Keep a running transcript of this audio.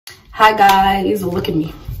Hi guys, look at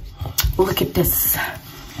me. Look at this.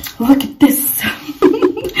 Look at this.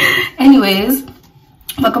 Anyways,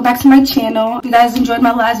 welcome back to my channel. If you guys enjoyed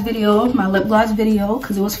my last video, my lip gloss video,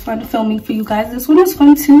 because it was fun filming for you guys. This one was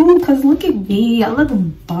fun too, because look at me. I look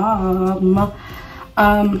bomb.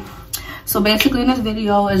 So basically in this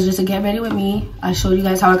video is just a get ready with me. I showed you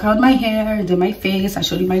guys how I curled my hair, did my face, I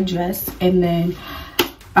showed you my dress, and then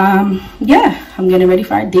yeah, I'm getting ready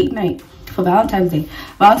for our date night for Valentine's Day.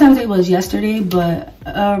 Valentine's Day was yesterday, but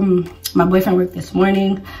my boyfriend worked this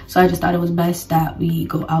morning, so I just thought it was best that we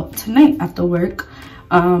go out tonight after work.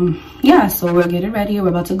 Yeah, so we're getting ready, we're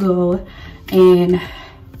about to go, and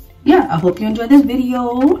yeah, I hope you enjoy this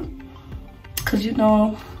video, because you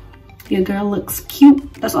know your girl looks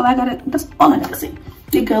cute. That's all I gotta say.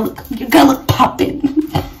 Your girl look poppin'.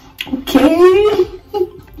 Okay.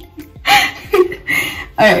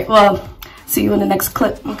 All right, well, see you in the next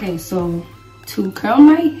clip. Okay, so to curl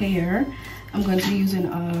my hair, I'm going to be using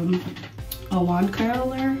a wand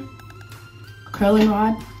curling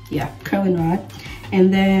rod. Yeah, curling rod.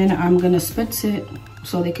 And then I'm gonna spritz it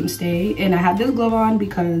so they can stay. And I have this glove on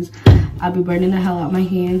because I'll be burning the hell out my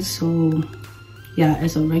hands. So yeah,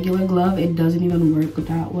 it's a regular glove. It doesn't even work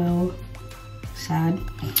that well. Sad.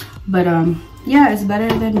 But yeah, it's better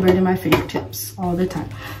than burning my fingertips all the time.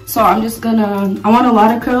 So I'm just gonna, I want a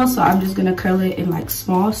lot of curls, so I'm just gonna curl it in like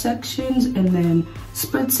small sections and then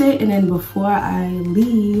spritz it. And then before I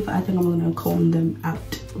leave, I think I'm gonna comb them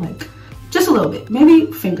out, like just a little bit,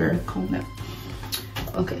 maybe finger comb them.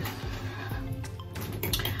 Okay.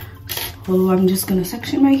 So I'm just gonna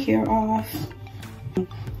section my hair off. So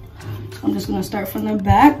I'm just gonna start from the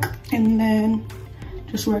back and then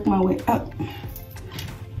just work my way up.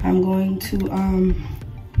 I'm going to do it on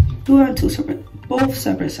both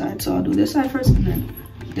separate sides. So I'll do this side first and then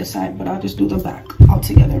this side, but I'll just do the back all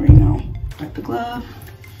together right now. Wrap the glove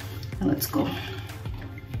and let's go.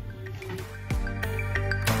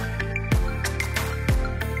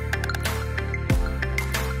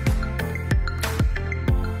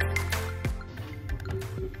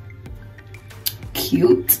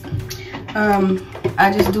 Cute.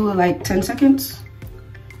 I just do it like 10 seconds.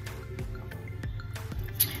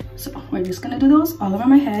 So we're just gonna do those all over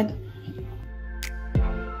my head.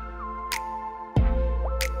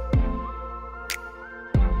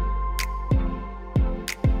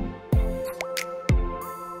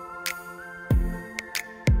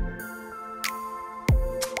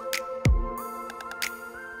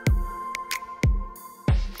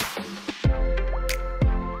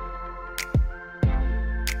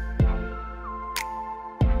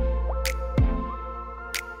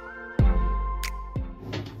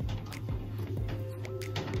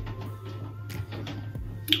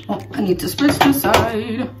 Oh, I need to spritz this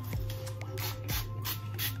side.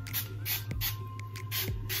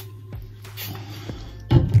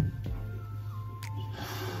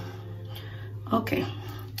 Okay,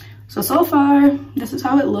 so far this is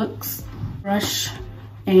how it looks. Brush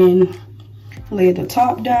and lay the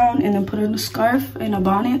top down and then put in a scarf and a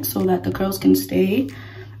bonnet so that the curls can stay.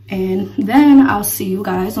 And then I'll see you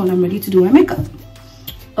guys when I'm ready to do my makeup.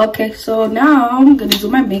 Okay, so now I'm gonna do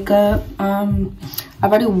my makeup. I've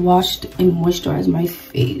already washed and moisturized my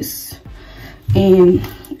face, and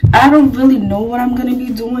I don't really know what I'm gonna be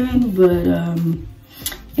doing, but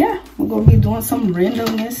yeah, we're gonna be doing some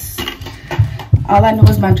randomness. All I know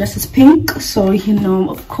is my dress is pink, so you know,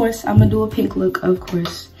 of course I'm gonna do a pink look. Of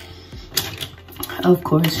course,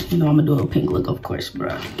 you know I'm gonna do a pink look, of course,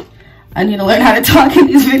 bro. I need to learn how to talk in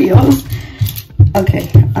these videos. Okay,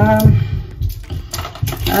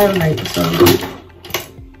 all right, so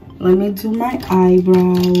let me do my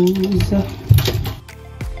eyebrows.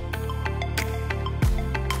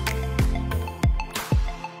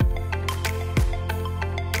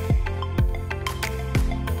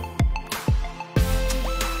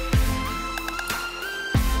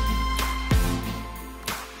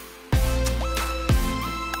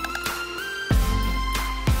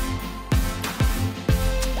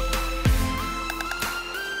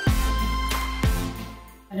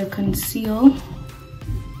 To conceal.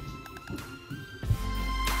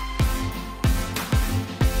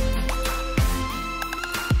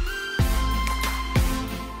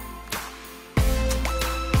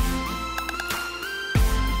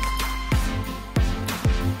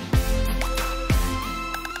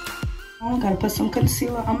 I gotta put some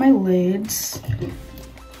concealer on my lids.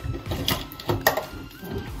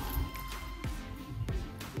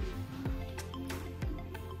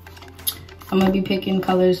 I'm gonna be picking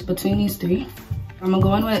colors between these three. I'm gonna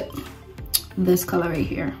go in with this color right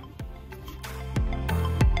here.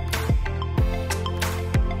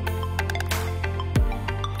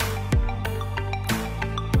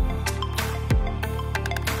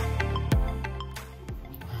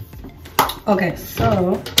 Okay,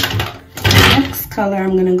 so the next color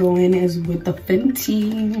I'm gonna go in is with the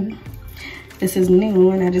Fenty. This is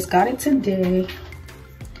new and I just got it today.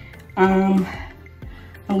 I'm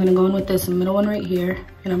gonna go in with this middle one right here,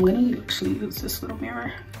 and I'm gonna actually use this little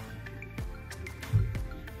mirror.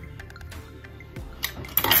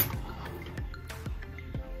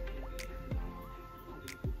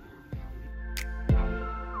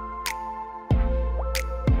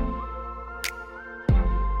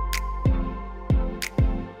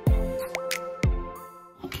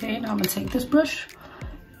 Okay, now I'm gonna take this brush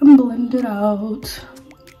and blend it out.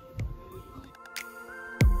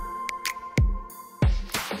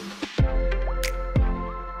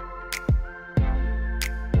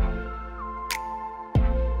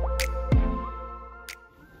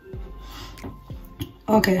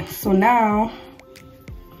 Okay, so now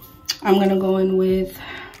I'm gonna go in with,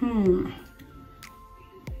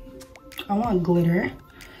 I want glitter.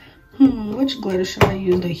 Which glitter should I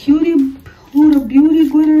use? The Huda Beauty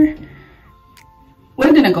glitter?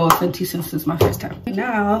 We're gonna go with Fenty since it's my first time.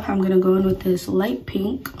 Now I'm gonna go in with this light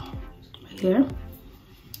pink right here.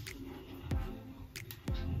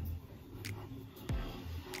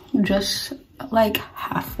 Just like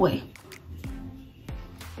halfway.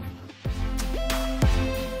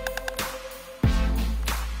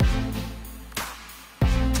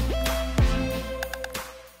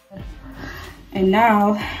 And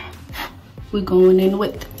now we're going in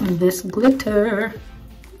with this glitter.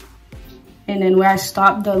 And then where I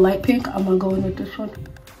stopped the light pink, I'm gonna go in with this one.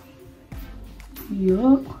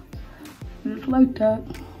 Yup, just like that.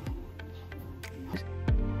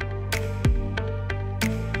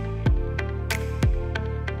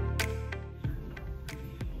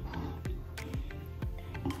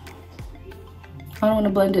 I don't want to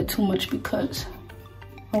blend it too much because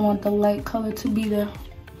I want the light color to be there.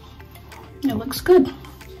 It looks good.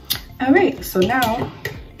 All right, so now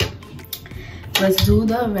let's do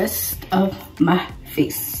the rest of my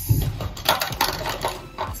face.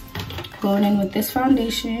 Going in with this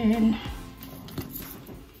foundation.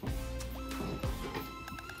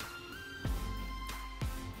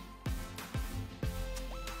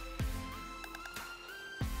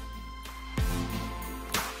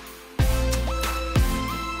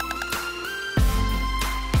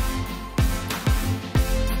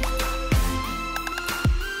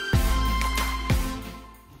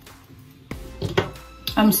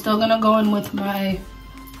 I'm still gonna go in with my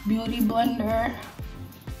beauty blender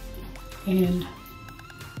and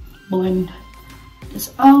blend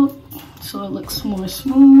this out so it looks more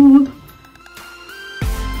smooth.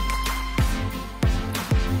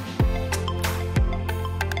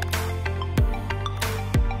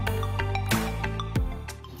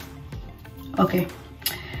 Okay,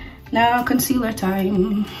 now concealer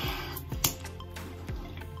time.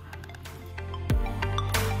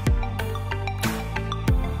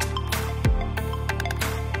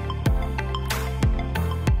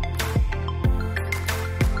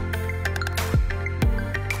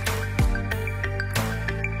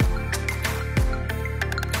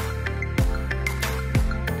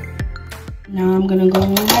 Now I'm gonna go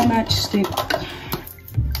with my matchstick.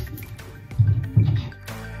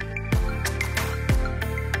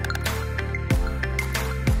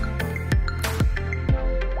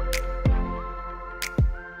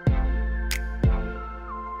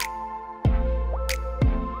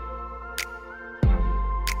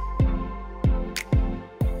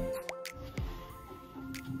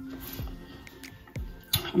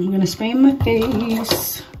 I'm gonna spray my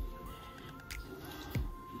face.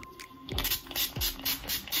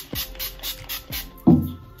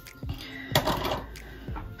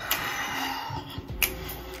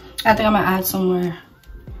 I think I'm gonna add some more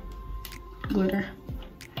glitter.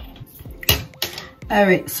 All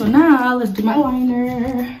right, so now let's do my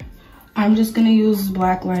liner. I'm just gonna use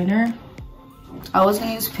black liner. I was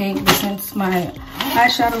gonna use pink, but since my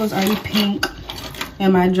eyeshadow is already pink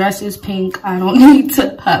and my dress is pink, I don't need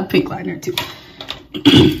to have pink liner too.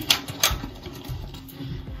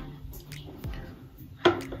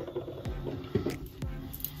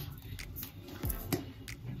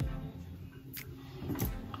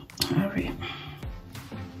 All right.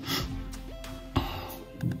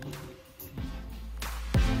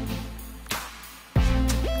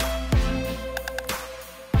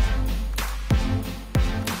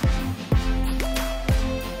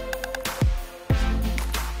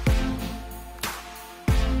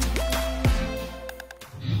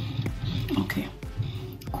 Okay,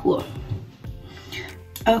 cool.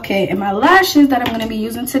 Okay, and my lashes that I'm going to be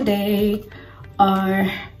using today are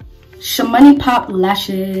Shimony Pop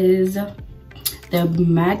lashes. They're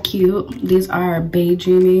mad cute. These are Bay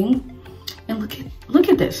Dreaming, And look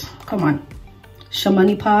at this. Come on.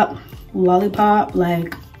 Shamoney pop, lollipop.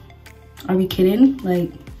 Like, are we kidding?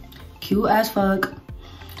 Like, cute as fuck.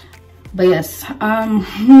 But yes, I'm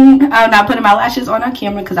not putting my lashes on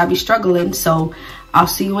camera because I'll be struggling. So I'll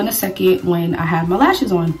see you in a second when I have my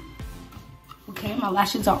lashes on. Okay, my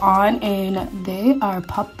lashes are on and they are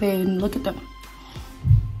popping. Look at them.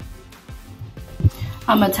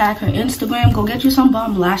 I'm gonna tag her Instagram. Go get you some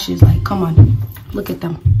bomb lashes. Like, come on, look at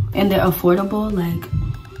them. And they're affordable. Like,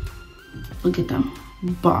 look at them,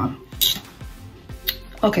 bomb.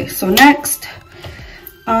 Okay, so next,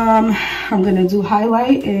 I'm gonna do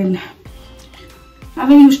highlight, and I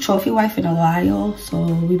haven't used Trophy Wife in a while, so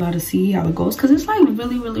we about to see how it goes, because it's like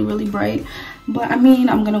really bright. But I mean,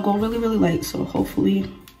 I'm gonna go really light, so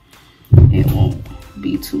hopefully it won't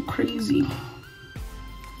be too crazy.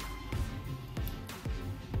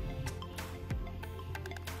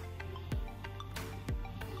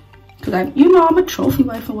 Because you know, I'm a trophy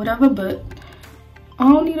wife or whatever, but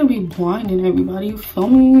I don't need to be blinding everybody, you feel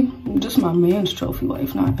me? I'm just my man's trophy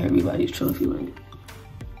wife, not everybody's trophy wife.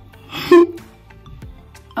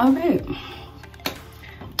 All right,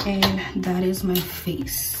 and that is my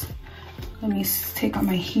face. Let me take out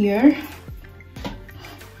my hair.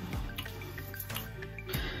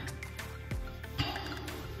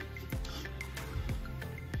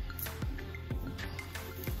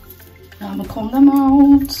 Now I'm gonna comb them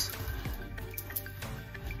out.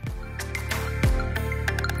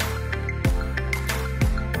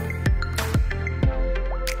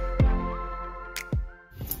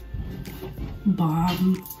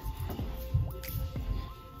 Bomb.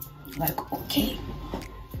 Like, okay.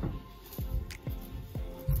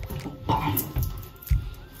 Bomb.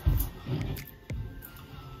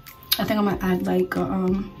 I think I'm gonna add like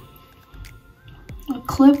a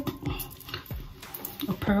clip,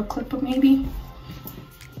 a pearl clipper maybe.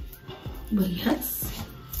 But yes,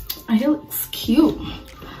 my hair looks cute.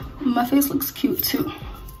 My face looks cute too.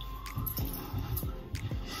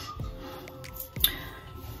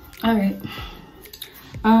 All right.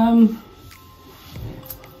 I'm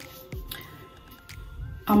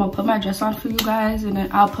gonna put my dress on for you guys, and then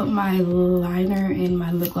I'll put my liner and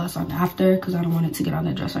my lip gloss on after, because I don't want it to get on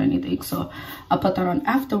the dress or anything. So I'll put that on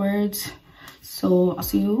afterwards. So I'll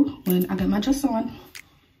see you when I get my dress on.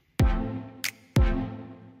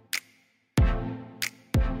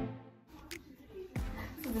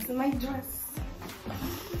 So this is my dress.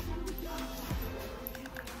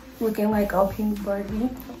 Looking like a pink Barbie.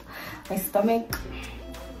 My stomach,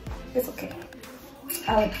 it's okay.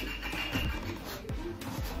 I like it.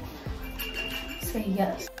 Say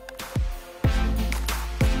yes.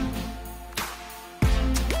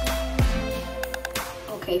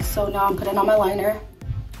 Okay, so now I'm putting on my liner.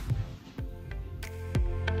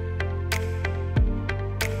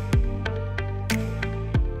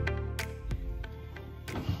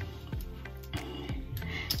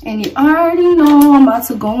 And you already know I'm about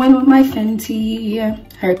to go in with my Fenty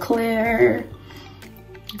Hair Clear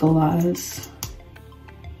gloss.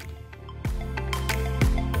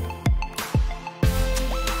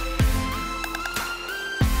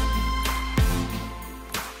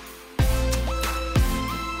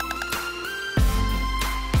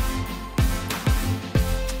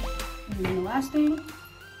 And then the last thing,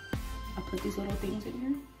 I put these little things in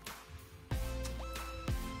here.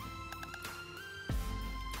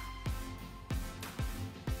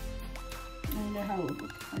 And how it would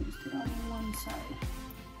look if I just did it on one side.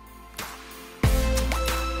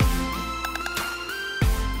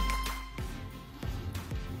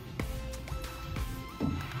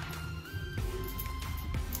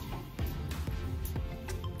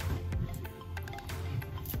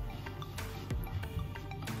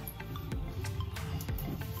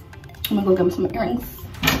 I'm gonna go get me some earrings.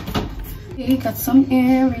 Okay, got some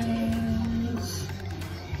earrings.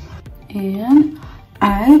 And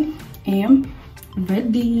I am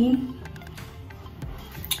ready.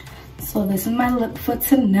 So this is my look for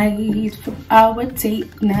tonight, for our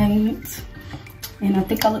date night. And I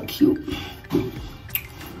think I look cute.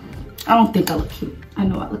 I don't think I look cute. I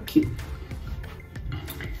know I look cute.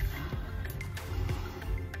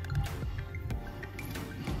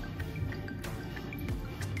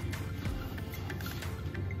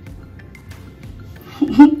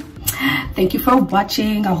 Thank you for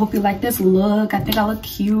watching. I hope you like this look. I think I look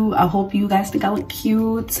cute. I hope you guys think I look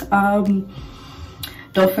cute.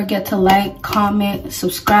 Don't forget to like, comment,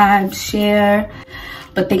 subscribe, share.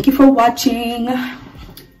 But thank you for watching,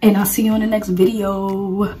 and I'll see you in the next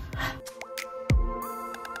video.